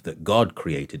believe that God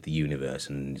created the universe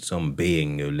and some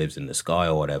being who lives in the sky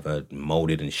or whatever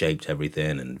molded and shaped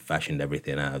everything and fashioned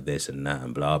everything out of this and that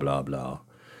and blah, blah, blah,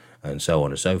 and so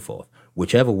on and so forth,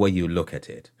 whichever way you look at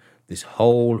it, this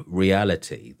whole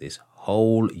reality, this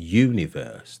whole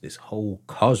universe, this whole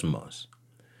cosmos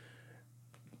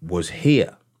was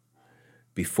here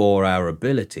before our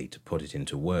ability to put it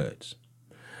into words.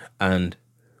 And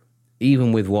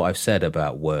even with what I've said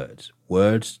about words,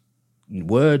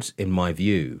 in my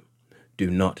view, do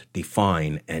not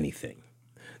define anything.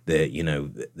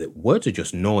 The words are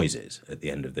just noises at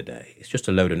the end of the day. It's just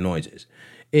a load of noises.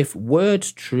 If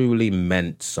words truly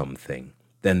meant something,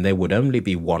 then there would only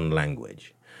be one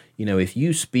language. If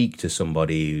you speak to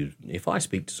somebody, if I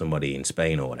speak to somebody in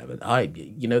Spain or whatever,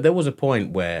 there was a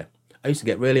point where I used to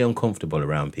get really uncomfortable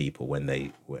around people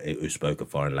who spoke a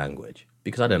foreign language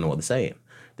because I don't know what they're saying.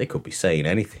 They could be saying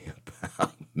anything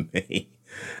about me.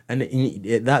 And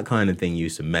that kind of thing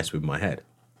used to mess with my head.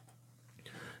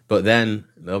 But then,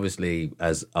 obviously,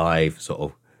 as I've sort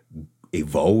of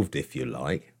evolved, if you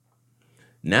like,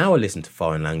 now I listen to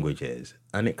foreign languages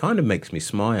and it kind of makes me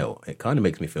smile. It kind of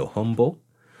makes me feel humble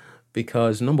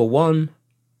because, number one,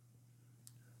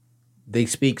 they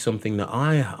speak something that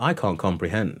I can't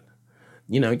comprehend.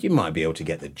 You might be able to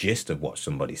get the gist of what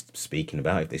somebody's speaking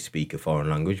about if they speak a foreign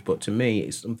language, but to me,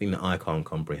 it's something that I can't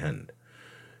comprehend.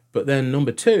 But then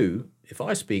number two, if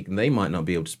I speak, they might not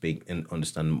be able to speak and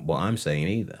understand what I'm saying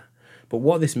either. But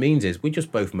what this means is we're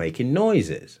just both making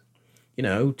noises.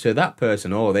 To that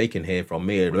person, they can hear from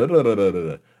me, blah, blah, blah, blah,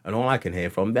 blah, and all I can hear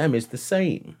from them is the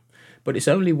same. But it's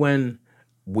only when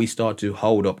we start to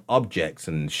hold up objects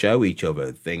and show each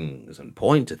other things and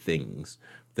point to things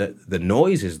that the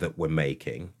noises that we're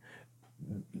making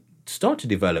start to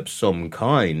develop some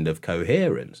kind of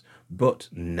coherence. But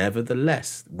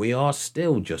nevertheless, we are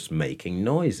still just making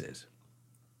noises.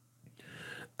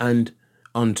 And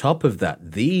on top of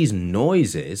that, these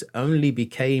noises only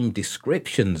became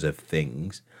descriptions of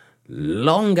things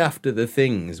long after the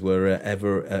things were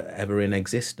ever in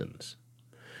existence.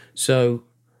 So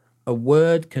a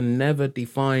word can never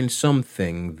define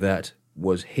something that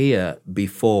was here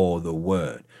before the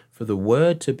word. For the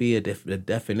word to be a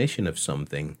definition of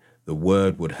something, the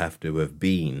word would have to have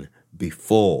been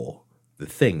before the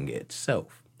thing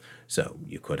itself. So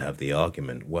you could have the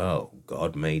argument, well,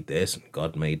 God made this and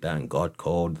God made that and God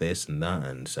called this and that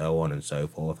and so on and so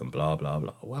forth and blah, blah,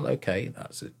 blah. Well, okay,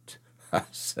 that's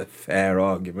a fair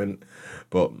argument.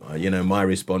 But, my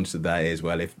response to that is,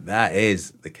 well, if that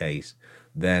is the case,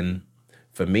 then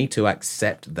for me to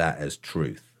accept that as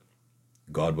truth,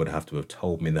 God would have to have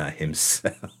told me that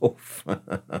himself.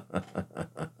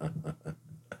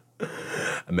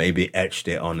 Maybe etched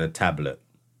it on a tablet.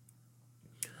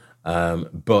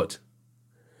 But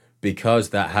because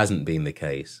that hasn't been the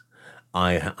case,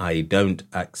 I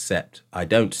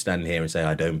don't stand here and say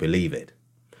I don't believe it.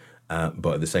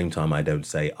 But at the same time, I don't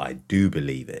say I do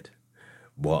believe it.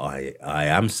 What I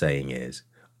am saying is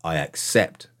I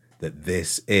accept that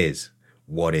this is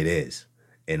what it is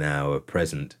in our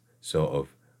present sort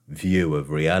of view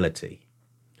of reality.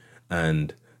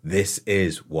 And this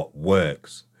is what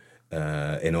works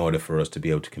in order for us to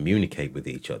be able to communicate with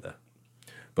each other.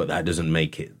 But that doesn't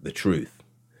make it the truth.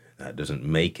 That doesn't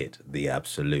make it the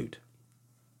absolute.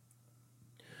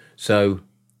 So,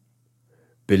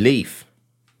 belief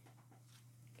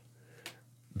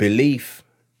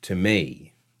to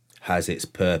me has its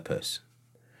purpose.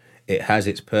 It has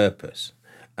its purpose.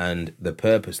 And the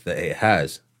purpose that it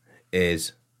has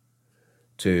is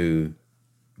to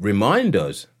remind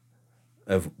us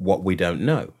of what we don't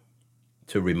know,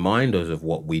 to remind us of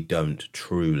what we don't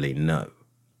truly know.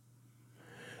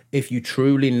 If you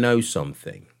truly know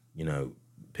something,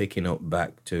 picking up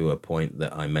back to a point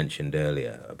that I mentioned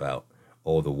earlier about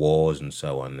all the wars and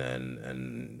so on,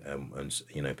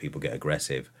 and people get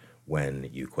aggressive when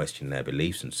you question their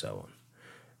beliefs and so on.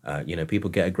 People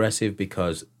get aggressive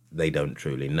because they don't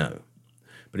truly know.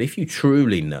 But if you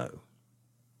truly know,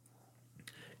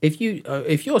 if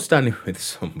you're standing with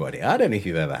somebody, I don't know if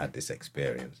you've ever had this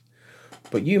experience,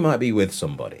 but you might be with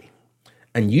somebody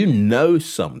and you know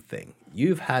something.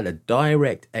 You've had a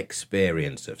direct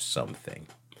experience of something,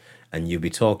 and you'll be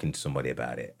talking to somebody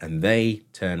about it, and they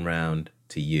turn around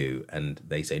to you and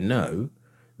they say, "No,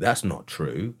 that's not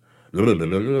true."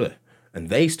 And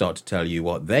they start to tell you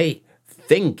what they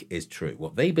think is true,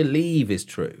 what they believe is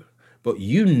true. But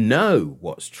you know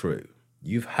what's true.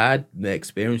 You've had the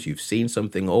experience, you've seen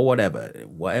something or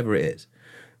whatever it is.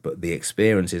 But the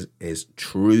experience is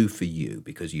true for you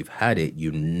because you've had it,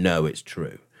 you know it's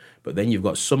true. But then you've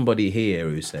got somebody here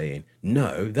who's saying,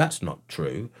 "No, that's not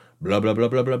true, blah, blah, blah,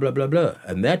 blah, blah, blah, blah, blah."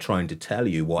 And they're trying to tell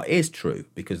you what is true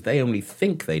because they only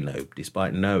think they know,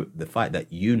 despite the fact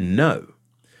that you know.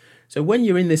 So when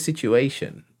you're in this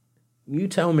situation, you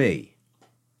tell me,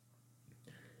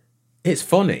 it's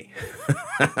funny.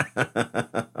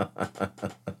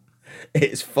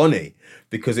 It's funny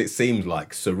because it seems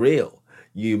like surreal.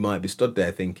 You might be stood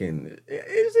there thinking,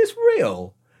 is this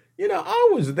real? I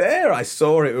was there. I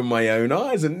saw it with my own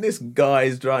eyes, and this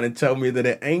guy's trying to tell me that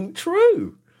it ain't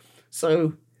true.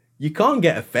 So you can't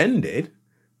get offended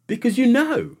because you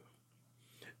know.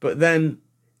 But then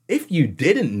if you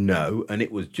didn't know and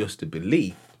it was just a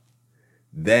belief,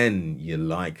 then you're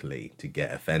likely to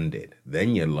get offended.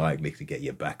 Then you're likely to get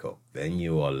your back up. Then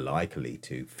you are likely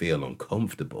to feel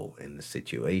uncomfortable in the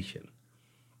situation.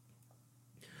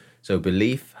 So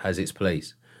belief has its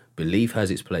place. Belief has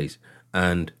its place.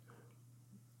 And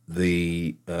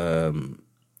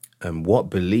what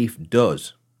belief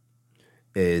does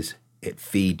is it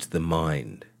feeds the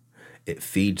mind. It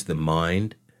feeds the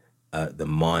mind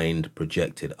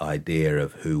projected idea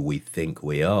of who we think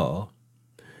we are,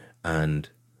 and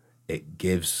it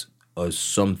gives us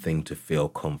something to feel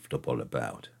comfortable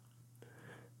about.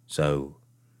 So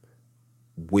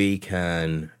we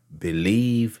can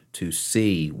believe to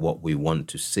see what we want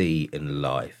to see in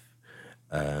life,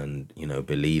 and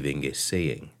believing is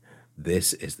seeing.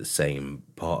 This is the same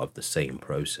part of the same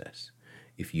process.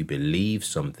 If you believe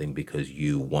something because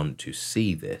you want to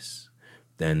see this,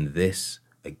 then this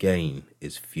again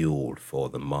is fueled for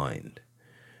the mind.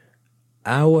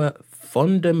 Our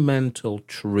fundamental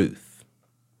truth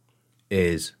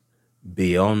is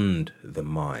beyond the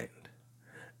mind,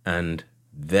 and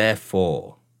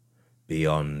therefore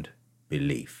beyond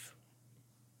belief.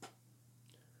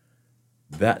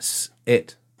 That's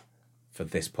it for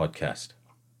this podcast.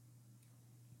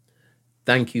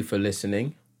 Thank you for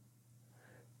listening.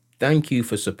 Thank you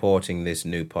for supporting this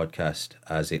new podcast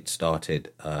as it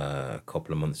started a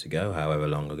couple of months ago, however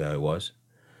long ago it was.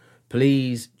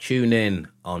 Please tune in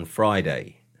on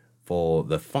Friday for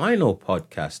the final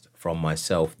podcast from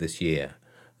myself this year,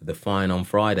 the Fine on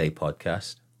Friday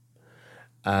podcast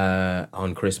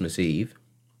on Christmas Eve.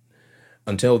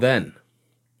 Until then,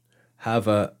 have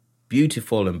a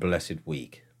beautiful and blessed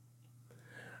week.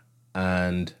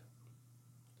 And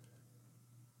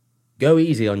go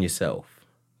easy on yourself.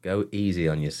 Go easy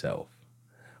on yourself.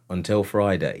 Until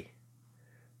Friday.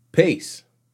 Peace.